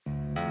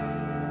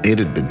It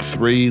had been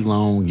 3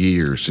 long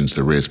years since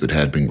the respite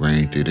had been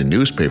granted, and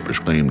newspapers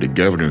claimed the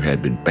governor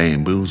had been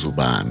bamboozled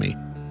by me.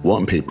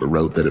 One paper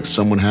wrote that if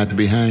someone had to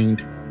be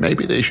hanged,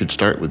 maybe they should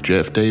start with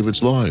Jeff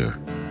David's lawyer.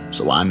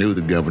 So I knew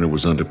the governor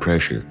was under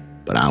pressure,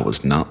 but I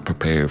was not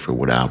prepared for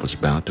what I was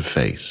about to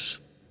face.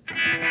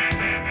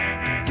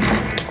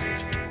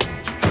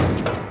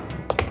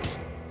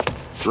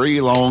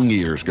 "3 long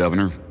years,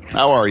 Governor.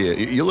 How are you?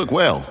 You look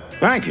well."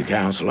 Thank you,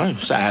 Counselor.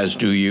 As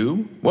do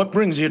you. What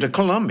brings you to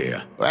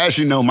Columbia? Well, as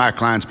you know, my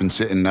client's been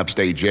sitting in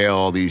upstate jail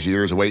all these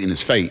years awaiting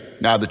his fate.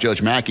 Now that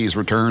Judge Mackey has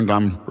returned,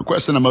 I'm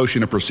requesting a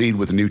motion to proceed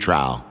with a new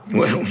trial.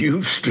 Well,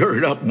 you've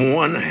stirred up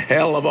one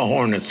hell of a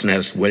hornet's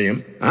nest,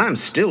 William. I'm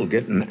still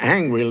getting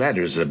angry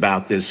letters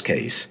about this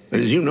case.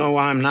 As you know,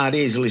 I'm not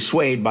easily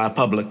swayed by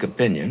public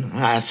opinion.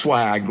 That's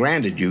why I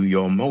granted you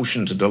your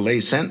motion to delay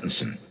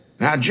sentencing.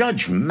 Now,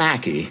 Judge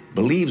Mackey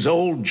believes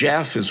old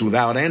Jeff is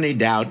without any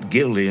doubt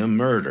guilty of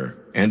murder.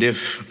 And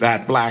if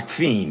that black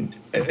fiend,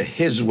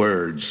 his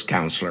words,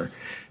 Counselor,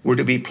 were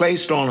to be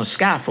placed on a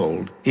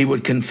scaffold, he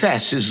would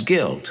confess his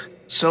guilt.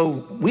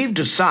 So we've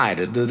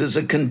decided that as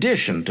a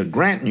condition to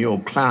granting your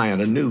client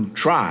a new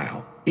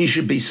trial, he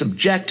should be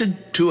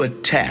subjected to a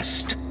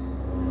test.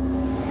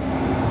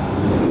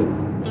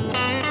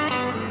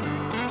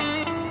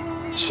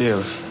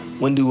 Sheriff,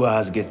 when do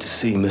I get to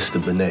see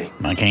Mr. Benet?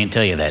 I can't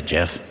tell you that,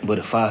 Jeff. But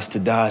if I was to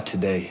die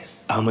today,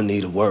 I'ma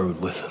need a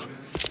word with him.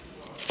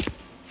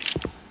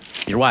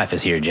 Your wife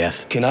is here,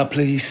 Jeff. Can I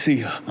please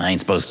see her? I ain't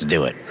supposed to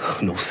do it.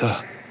 No, sir.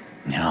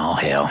 Oh,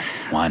 hell.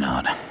 Why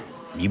not?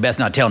 You best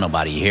not tell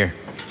nobody, you hear?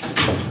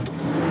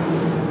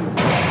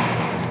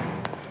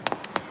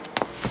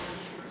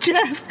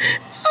 Jeff!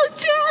 Oh,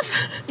 Jeff!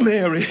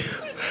 Mary!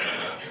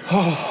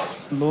 Oh,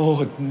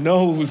 Lord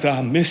knows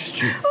I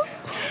missed you.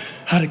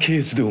 How the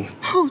kids doing?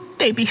 Oh,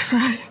 they be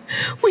fine.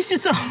 We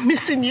just all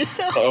missing you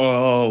so.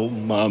 Oh,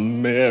 my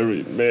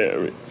Mary.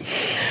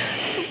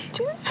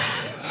 Jeff.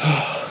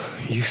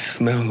 You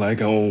smell like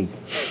home.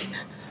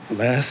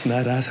 Last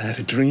night I had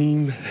a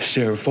dream. The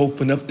sheriff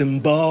opened up them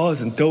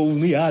bars and told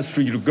me I was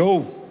free to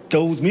go.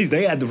 Told me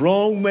they had the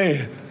wrong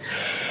man.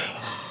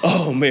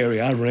 Oh, Mary,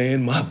 I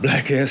ran my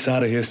black ass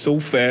out of here so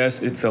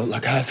fast it felt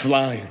like I was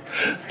flying.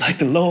 Like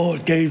the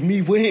Lord gave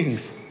me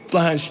wings.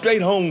 Flying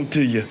straight home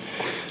to you.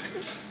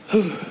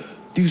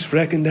 Do you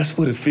reckon that's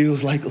what it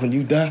feels like when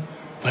you die?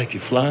 Like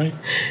you're flying?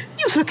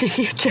 You look at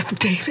here, Jeff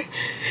David.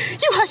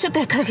 You hush up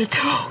that kind of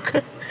talk.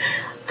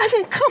 I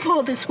didn't come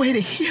all this way to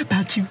hear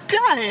about you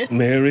dying.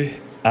 Mary,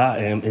 I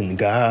am in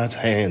God's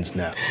hands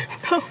now.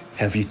 No.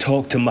 Have you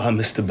talked to my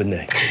Mr.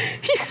 Benet?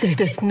 He said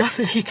there's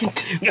nothing he can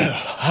do.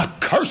 I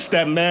curse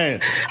that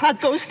man. I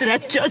goes to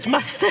that judge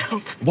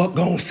myself. What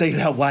gonna say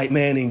that white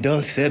man ain't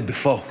done said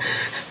before?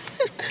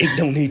 It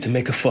don't need to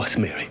make a fuss,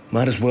 Mary.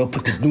 Might as well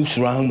put the noose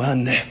around my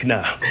neck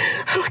now.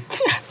 Oh,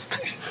 Jeff.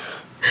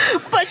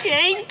 But you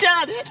ain't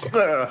done it.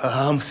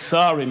 I'm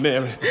sorry,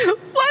 Mary.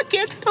 Why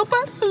can't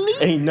nobody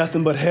believe? Ain't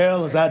nothing but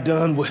hell as I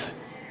done with it.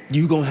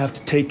 You gonna have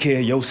to take care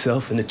of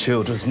yourself and the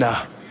children's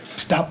now.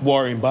 Stop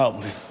worrying about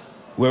me.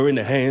 We're in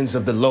the hands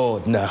of the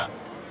Lord now.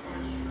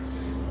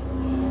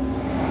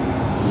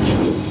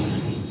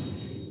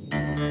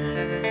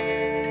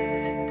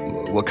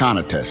 What kind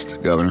of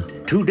test, Governor?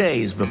 2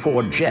 days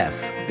before Jeff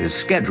is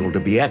scheduled to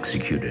be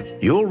executed,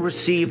 you'll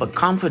receive a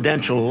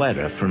confidential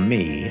letter from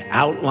me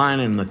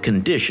outlining the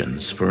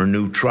conditions for a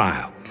new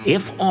trial.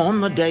 If on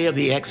the day of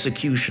the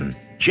execution,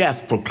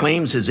 Jeff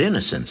proclaims his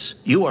innocence,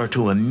 you are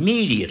to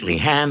immediately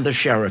hand the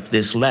sheriff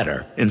this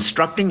letter,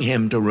 instructing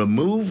him to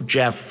remove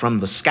Jeff from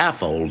the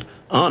scaffold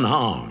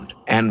unharmed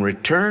and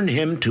return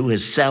him to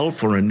his cell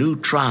for a new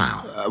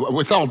trial.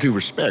 With all due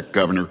respect,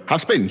 Governor,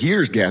 I've spent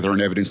years gathering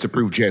evidence to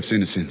prove Jeff's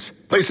innocence.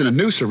 Placing a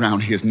noose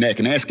around his neck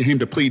and asking him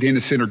to plead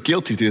innocent or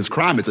guilty to his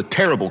crime is a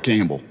terrible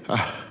gamble.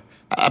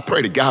 I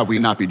pray to God we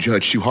not be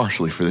judged too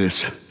harshly for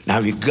this. Now,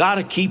 you've got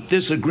to keep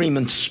this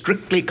agreement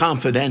strictly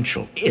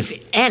confidential. If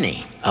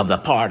any of the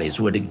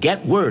parties were to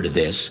get word of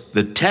this,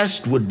 the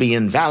test would be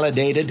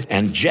invalidated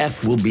and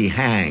Jeff will be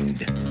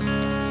hanged.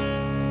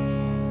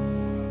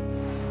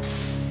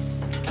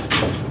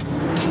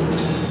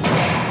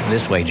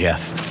 This way,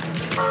 Jeff.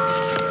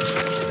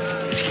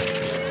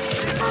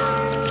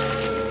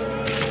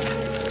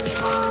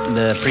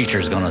 The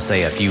preacher's gonna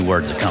say a few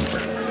words of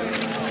comfort.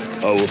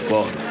 Our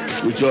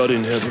Father, which art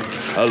in heaven,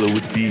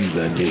 hallowed be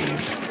thy name.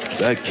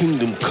 Thy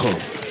kingdom come,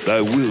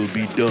 thy will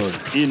be done,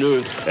 in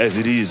earth as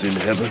it is in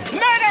heaven.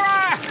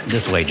 Murderer!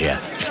 This way,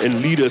 Jeff.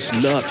 And lead us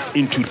not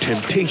into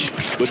temptation,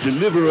 but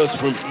deliver us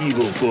from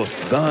evil, for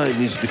thine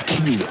is the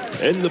kingdom,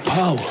 and the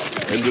power,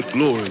 and the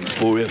glory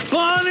forever.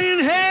 Born in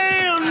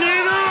hell,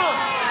 nigga!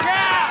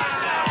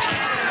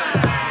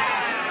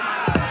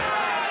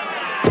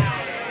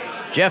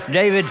 Jeff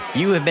David,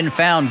 you have been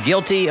found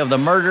guilty of the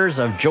murders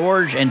of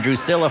George and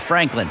Drusilla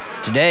Franklin.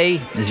 Today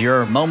is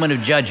your moment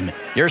of judgment.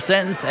 Your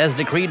sentence, as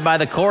decreed by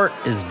the court,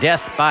 is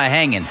death by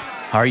hanging.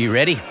 Are you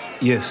ready?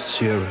 Yes,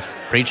 Sheriff.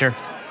 Preacher?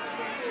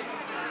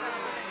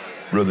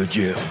 Brother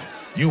Jeff,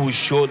 you will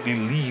shortly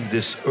leave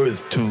this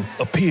earth to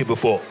appear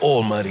before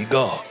Almighty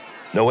God.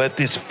 Now at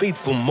this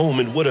fateful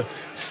moment, what a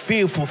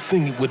fearful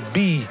thing it would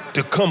be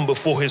to come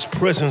before his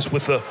presence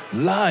with a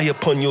lie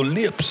upon your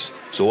lips.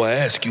 So I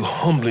ask you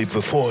humbly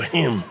before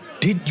him,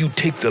 did you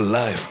take the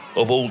life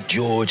of old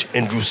George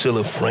and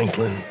Drusilla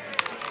Franklin?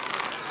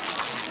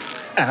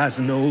 Eyes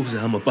knows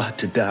I'm about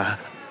to die,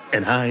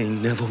 and I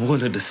ain't never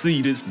wanted to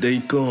see this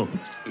day come.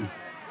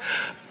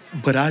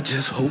 But I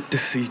just hope to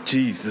see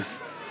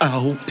Jesus. I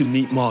hope to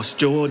meet Marse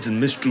George and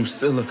Miss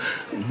Drusilla,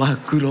 my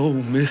good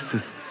old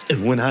missus.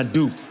 And when I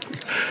do,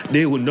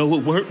 they will know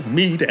it weren't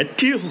me that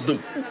killed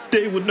them.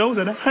 They would know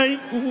that I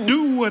ain't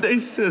do what they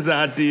says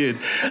I did.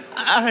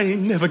 I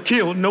ain't never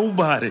killed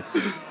nobody.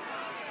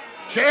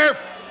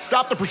 Sheriff,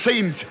 stop the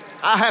proceedings.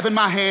 I have in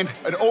my hand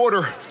an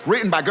order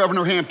written by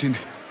Governor Hampton.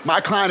 My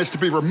client is to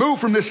be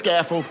removed from this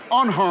scaffold,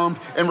 unharmed,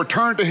 and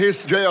returned to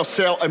his jail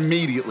cell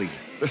immediately.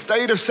 The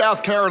state of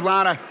South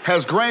Carolina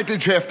has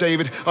granted Jeff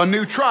David a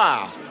new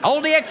trial.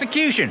 Hold the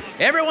execution.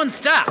 Everyone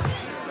stop.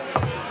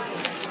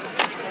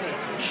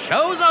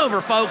 Show's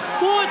over, folks.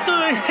 What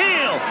the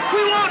hell?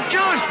 We want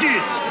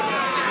justice!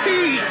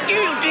 He's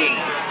guilty!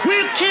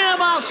 We'll kill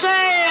him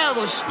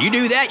ourselves! You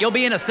do that, you'll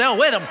be in a cell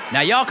with him.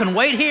 Now, y'all can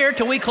wait here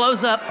till we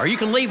close up, or you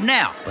can leave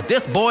now. But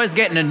this boy's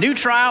getting a new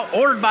trial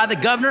ordered by the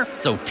governor,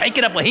 so take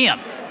it up with him.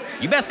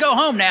 You best go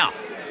home now.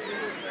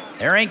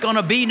 There ain't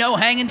gonna be no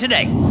hanging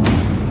today.